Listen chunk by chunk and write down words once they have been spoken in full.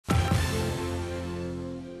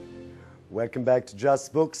Welcome back to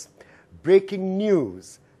Just Books. Breaking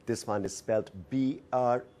news. This one is spelled B-R-A-K-I-N-G,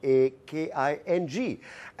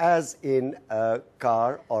 as in a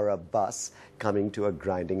car or a bus coming to a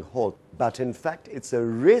grinding halt. But in fact, it's a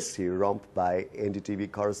racy romp by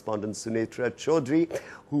NDTV correspondent Sunetra Choudhary,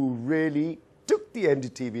 who really took the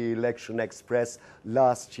NDTV Election Express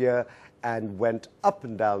last year and went up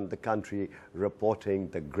and down the country reporting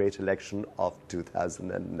the great election of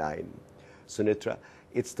 2009. Sunetra,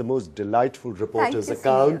 it's the most delightful reporter's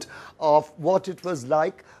account of what it was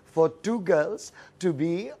like for two girls to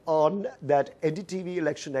be on that NDTV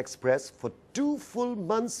Election Express for 2 full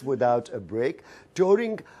months without a break,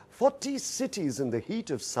 touring 40 cities in the heat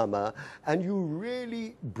of summer, and you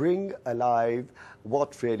really bring alive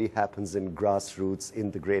what really happens in grassroots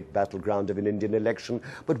in the great battleground of an Indian election.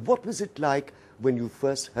 But what was it like when you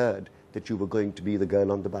first heard that you were going to be the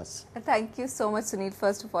girl on the bus? Thank you so much, Sunil,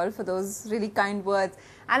 first of all, for those really kind words.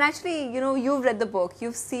 And actually, you know, you've read the book,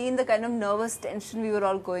 you've seen the kind of nervous tension we were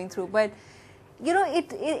all going through. But, you know,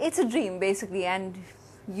 it's a dream, basically. And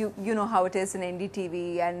you know how it is in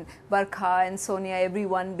NDTV, and Barkha and Sonia,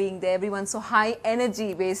 everyone being there, everyone so high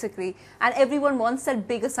energy, basically. And everyone wants that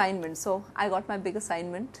big assignment. So I got my big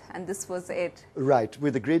assignment, and this was it. Right,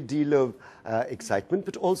 with a great deal of excitement,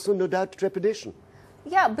 but also, no doubt, trepidation.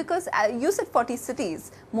 Yeah, because you said 40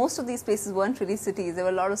 cities. Most of these places weren't really cities. There were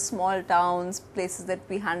a lot of small towns, places that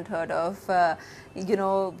we hadn't heard of, you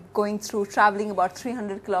know, going through, traveling about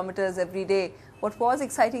 300 kilometers every day. What was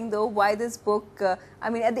exciting, though, why this book, I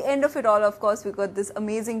mean, at the end of it all, of course, we got this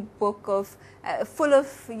amazing book of full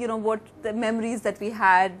of, you know, what the memories that we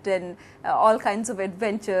had, and all kinds of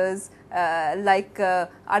adventures, like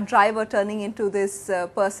our driver turning into this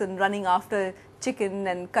person running after chicken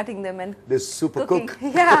and cutting them, and this super cook.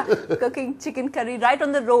 Yeah, cooking chicken curry right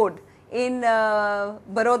on the road in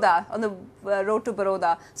Baroda, on the road to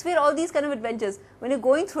Baroda. So we had all these kind of adventures. When you're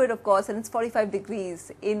going through it, of course, and it's 45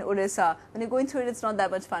 degrees in Odisha, when you're going through it, it's not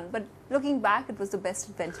that much fun. But looking back, it was the best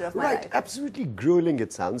adventure of my life. Right, absolutely grueling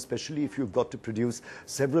it sounds, especially if you've got to produce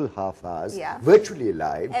several half hours, Yeah. virtually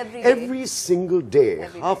live, every single day,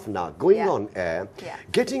 half an hour, going on air,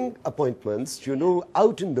 getting appointments, you know,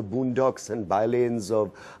 out in the boondocks and bylanes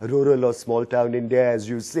of rural or small town India, as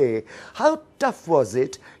you say. How tough was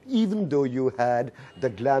it, even though you had the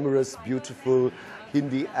glamorous, beautiful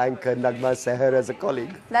Hindi anchor Naghma Sahar as a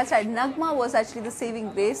colleague? That's right. Naghma was actually the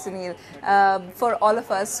saving grace, Sunil. For all of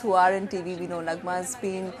us who are in TV, we know Naghma's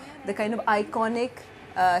been the kind of iconic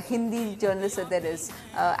Hindi journalist that there is.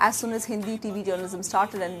 As soon as Hindi TV journalism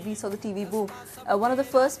started and we saw the TV boom, one of the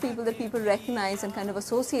first people that people recognize and kind of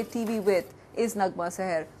associate TV with is Naghma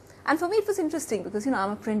Sahar. And for me, it was interesting because, you know,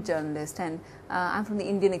 I'm a print journalist, and I'm from the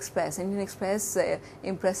Indian Express. Indian Express,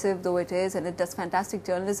 impressive though it is, and it does fantastic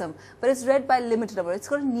journalism, but it's read by a limited number. It's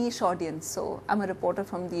got a niche audience. So I'm a reporter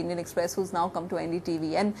from the Indian Express who's now come to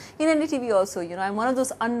NDTV. And in NDTV also, you know, I'm one of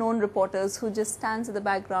those unknown reporters who just stands in the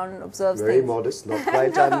background and observes Very things. modest, not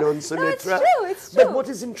quite unknown, Sunetra. No, it's true, it's true. But what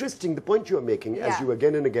is interesting, the point you're making, as you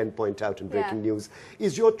again and again point out in Breaking News,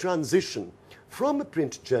 is your transition from a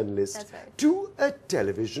print journalist to a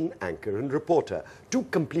television anchor and reporter. Two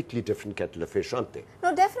completely different kettle of fish, aren't they?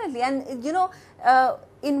 No, definitely. And, you know,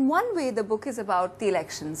 in one way, the book is about the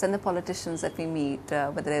elections and the politicians that we meet,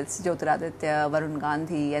 whether it's Jyotiraditya, Varun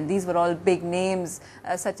Gandhi, and these were all big names,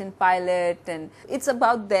 Sachin Pilot, and it's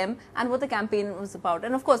about them and what the campaign was about.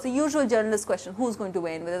 And of course, the usual journalist question, who's going to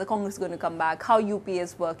win, whether the Congress is going to come back, how UP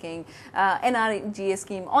is working, NRGA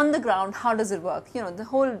scheme, on the ground, how does it work? You know, the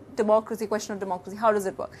whole democracy, question of democracy, how does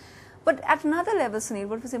it work? But at another level, Sunil,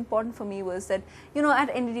 what was important for me was that, you know, at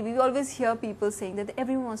NDTV, we always hear people saying that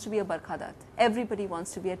everyone wants to be a Barkha. Everybody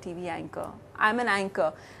wants to be a TV anchor. I'm an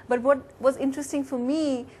anchor. But what was interesting for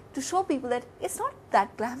me to show people that it's not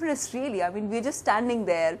that glamorous, really. I mean, we're just standing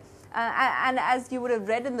there. And as you would have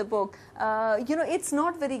read in the book, you know, it's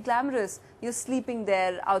not very glamorous. You're sleeping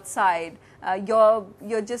there outside.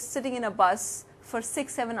 You're just sitting in a bus for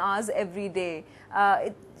 6-7 hours every day.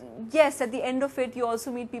 Yes, at the end of it, you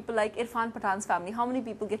also meet people like Irfan Pathan's family. How many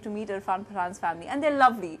people get to meet Irfan Pathan's family? And they're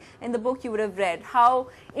lovely. In the book, you would have read how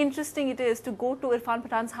interesting it is to go to Irfan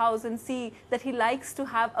Pathan's house and see that he likes to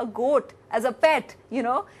have a goat as a pet, you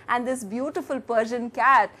know, and this beautiful Persian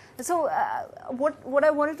cat. So what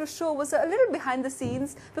I wanted to show was a little behind the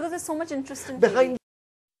scenes, because there's so much interest in behind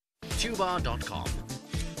Tuba.com